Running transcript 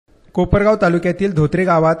कोपरगाव तालुक्यातील धोत्रे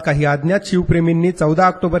गावात काही अज्ञात शिवप्रेमींनी 14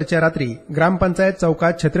 ऑक्टोबरच्या रात्री ग्रामपंचायत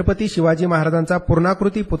चौकात छत्रपती शिवाजी महाराजांचा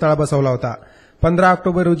पूर्णाकृती पुतळा बसवला होता। 15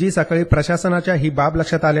 ऑक्टोबर रोजी सकाळी प्रशासनाच्या ही बाब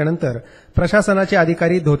लक्षात आल्यानंतर प्रशासनाचे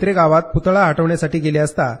अधिकारी धोत्रे गावात पुतळा हटवण्यासाठी गेले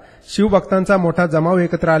असता शिवभक्तांचा मोठा जमाव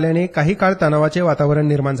एकत्र आल्याने काही काळ तणावाचे वातावरण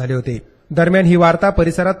निर्माण झाले होते। दरम्यान ही वार्ता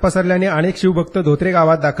परिसरात पसरल्याने अनेक शिवभक्त धोत्रे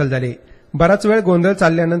गावात दाखल झाले। बराच वेळ गोंधळ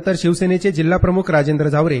चालल्यानंतर शिवसेनेचे जिल्हा प्रमुख राजेंद्र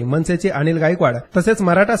झावरे, मनसेचे अनिल गायकवाड तसेच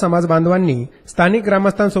मराठा समाज बांधवांनी स्थानिक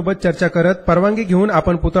ग्रामस्थांसोबत चर्चा करत परवानगी घेऊन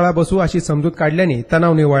आपण पुतळा बसवू अशी समजूत काढल्याने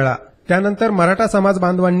तणाव निवळला। त्यानंतर मराठा समाज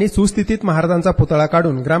बांधवांनी सुस्थितीत महाराजांचा पुतळा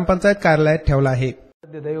काढून ग्रामपंचायत कार्यालयात ठेवला आहे।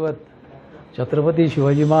 दैवत छत्रपती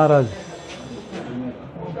शिवाजी महाराज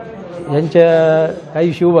यांच्या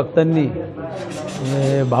काही शिवभक्तांनी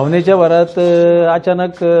भावनेच्या भरात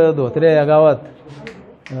अचानक धोत्रे या गावात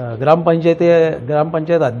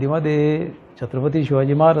ग्रामपंचायत हद्दीमध्ये छत्रपती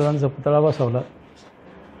शिवाजी महाराजांचा पुतळा बसवला।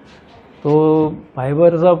 तो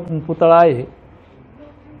फायबरचा पुतळा आहे,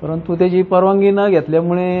 परंतु त्याची परवानगी न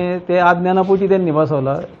घेतल्यामुळे ते अज्ञानापोटी त्यांनी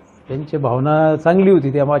बसवला। त्यांची भावना चांगली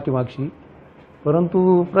होती त्या पाठीमागची,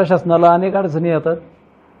 परंतु प्रशासनाला अनेक अडचणी येतात,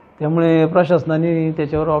 त्यामुळे प्रशासनाने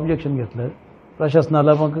त्याच्यावर ऑब्जेक्शन घेतलं।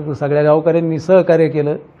 प्रशासनाला मग सगळ्या गावकऱ्यांनी सहकार्य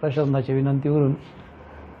केलं। प्रशासनाच्या विनंतीवरून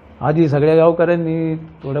आधी सगळ्या गावकऱ्यांनी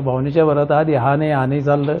थोड्या भावनेच्या भरात आधी हा नाही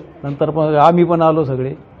चाललं। नंतर मग आम्ही पण आलो,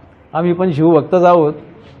 सगळे आम्ही पण शिवभक्तच आहोत,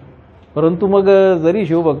 परंतु मग जरी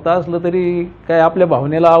शिवभक्त असलं तरी काय आपल्या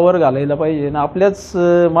भावनेला आवर घालायला पाहिजे ना, आपल्याच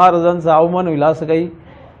महाराजांचा अवमान होईल असं काही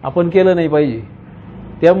आपण केलं नाही पाहिजे।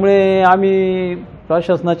 त्यामुळे आम्ही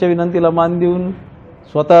प्रशासनाच्या विनंतीला मान देऊन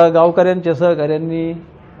स्वतः गावकऱ्यांच्या सहकार्यांनी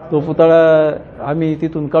तो पुतळा आम्ही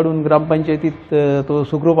तिथून काढून ग्रामपंचायतीत तो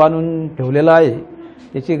सुखरूप आणून ठेवलेला आहे।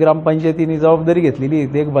 त्याची ग्रामपंचायतीने जबाबदारी घेतलेली आहे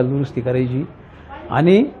देखभाल दुरुस्ती करायची,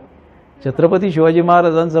 आणि छत्रपती शिवाजी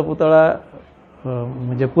महाराजांचा पुतळा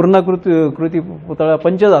म्हणजे पूर्णाकृती पुतळा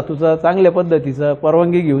पंचधातूचा चांगल्या पद्धतीचा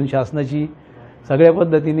परवानगी घेऊन शासनाची सगळ्या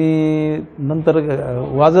पद्धतीने नंतर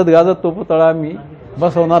वाजत गाजत तो पुतळा आम्ही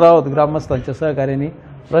बसवणार आहोत ग्रामस्थांच्या सहकार्याने।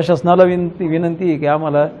 प्रशासनाला विनंती आहे की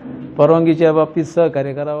आम्हाला परवानगीच्या बाबतीत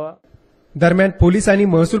सहकार्य करावा। दरम्यान पोलीस आणि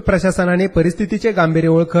महसूल प्रशासनाने परिस्थितीचे गांभीर्य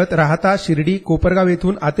ओळखत राहता शिर्डी, कोपरगाव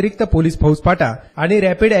येथून अतिरिक्त पोलीस फौजफाटा आणि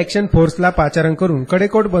रॅपिड ऍक्शन फोर्सला पाचारण करून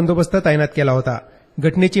कडेकोट बंदोबस्त तैनात केला होता।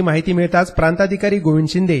 घटनेची माहिती मिळताच प्रांताधिकारी गोविंद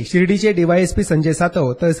शिंदे, शिर्डीचे डीवायएसपी संजय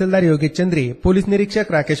सातव, तहसीलदार योगेश चंद्रे, पोलीस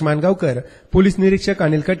निरीक्षक राकेश मानगावकर, पोलीस निरीक्षक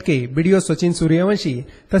अनिल कटके, बीडीओ सचिन सूर्यवंशी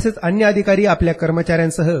तसेच अन्य अधिकारी आपल्या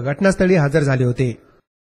कर्मचाऱ्यांसह घटनास्थळी हजर झाले होते।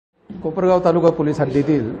 कोपरगाव तालुका पोलीस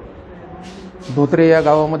हद्दीतील धोत्रे या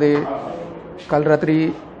गावामध्ये काल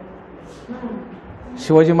रात्री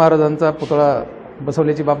शिवाजी महाराजांचा पुतळा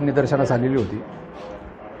बसवल्याची बाब निदर्शनास आलेली होती।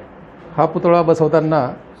 हा पुतळा बसवताना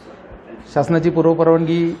शासनाची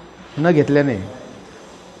पूर्वपरवानगी न घेतल्याने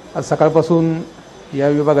आज सकाळपासून या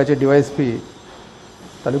विभागाचे डीवायएसपी,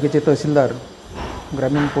 तालुक्याचे तहसीलदार,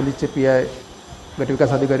 ग्रामीण पोलीसचे पीआय,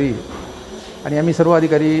 गटविकास अधिकारी आणि आम्ही सर्व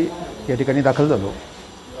अधिकारी या ठिकाणी दाखल झालो।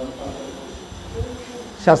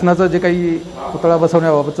 शासनाचं जे काही पुतळा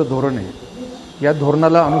बसवण्याबाबतचं धोरण आहे, या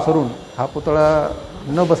धोरणाला अनुसरून हा पुतळा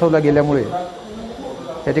न बसवला गेल्यामुळे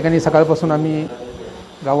या ठिकाणी सकाळपासून आम्ही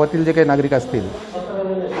गावातील जे काही नागरिक असतील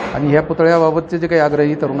आणि ह्या पुतळ्याबाबतचे जे काही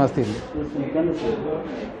आग्रही तरुण असतील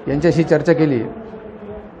यांच्याशी चर्चा केली,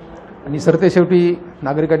 आणि सरतेशेवटी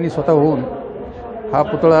नागरिकांनी स्वतः होऊन हा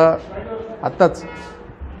पुतळा आत्ताच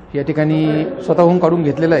या ठिकाणी स्वतःहून काढून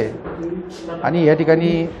घेतलेला आहे, आणि या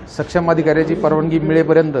ठिकाणी सक्षम अधिकाऱ्याची परवानगी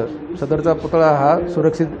मिळेपर्यंत सदरचा पुतळा हा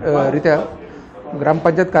सुरक्षितरित्या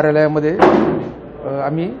ग्रामपंचायत कार्यालयामध्ये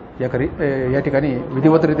आम्ही या ठिकाणी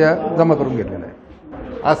विधिवतरित्या जमा करून घेतलेला आहे।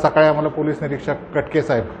 आज सकाळी आम्हाला पोलीस निरीक्षक कटके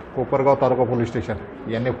साहेब, कोपरगाव तालुका पोलीस स्टेशन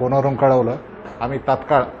यांनी फोनवरून कळवलं। आम्ही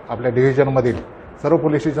तात्काळ आपल्या डिव्हिजनमधील सर्व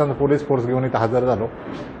पोलीस स्टेशन पोलीस फोर्स घेऊन इथं हजर झालो।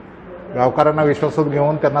 गावकऱ्यांना विश्वासात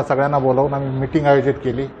घेऊन त्यांना सगळ्यांना बोलावून आम्ही मीटिंग आयोजित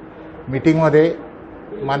केली। मीटिंगमध्ये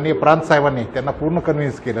माननीय प्रांत साहेबांनी त्यांना पूर्ण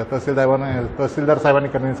कन्व्हिन्स केलं, तहसीलदार साहेबांनी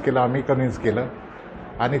कन्व्हिन्स केलं, आम्ही कन्व्हिन्स केलं,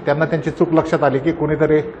 आणि त्यांना त्यांची चूक लक्षात आली की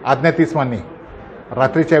कोणीतरी अज्ञात इस्मांनी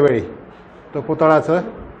रात्रीच्या वेळी तो पुतळा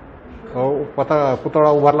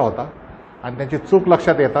उभारला होता, आणि त्यांची चूक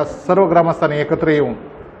लक्षात येता सर्व ग्रामस्थांनी एकत्र येऊन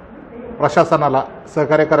प्रशासनाला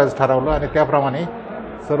सहकार्य करायचं ठरवलं, आणि त्याप्रमाणे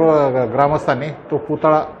सर्व ग्रामस्थांनी तो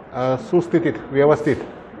पुतळा सुस्थितीत व्यवस्थित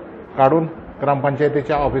काढून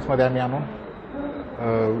ग्रामपंचायतीच्या ऑफिसमध्ये आम्ही आणून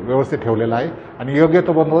व्यवस्थित ठेवलेला आहे, आणि योग्य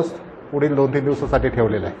तो बंदोबस्त पुढील 2-3 दिवसासाठी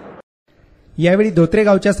ठेवलेला आहे। यावेळी धोत्रे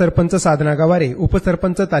गावच्या सरपंच साधना गवारे,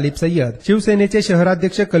 उपसरपंच तालिब सय्यद, शिवसेनेचे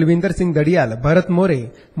शहराध्यक्ष कलविंदर सिंग दडियाल, भरत मोरे,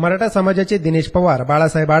 मराठा समाजाचे दिनेश पवार,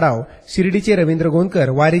 बाळासाहेब आडाव, शिर्डीचे रवींद्र गोंदकर,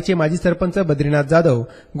 वारीचे माजी सरपंच बद्रीनाथ जाधव,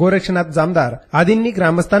 गोरक्षनाथ जामदार आदींनी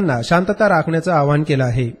ग्रामस्थांना शांतता राखण्याचं आवाहन केलं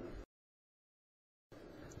आहे.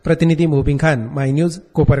 प्रतिनिधी मोबिन खान, माय न्यूज,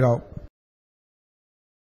 कोपरगाव.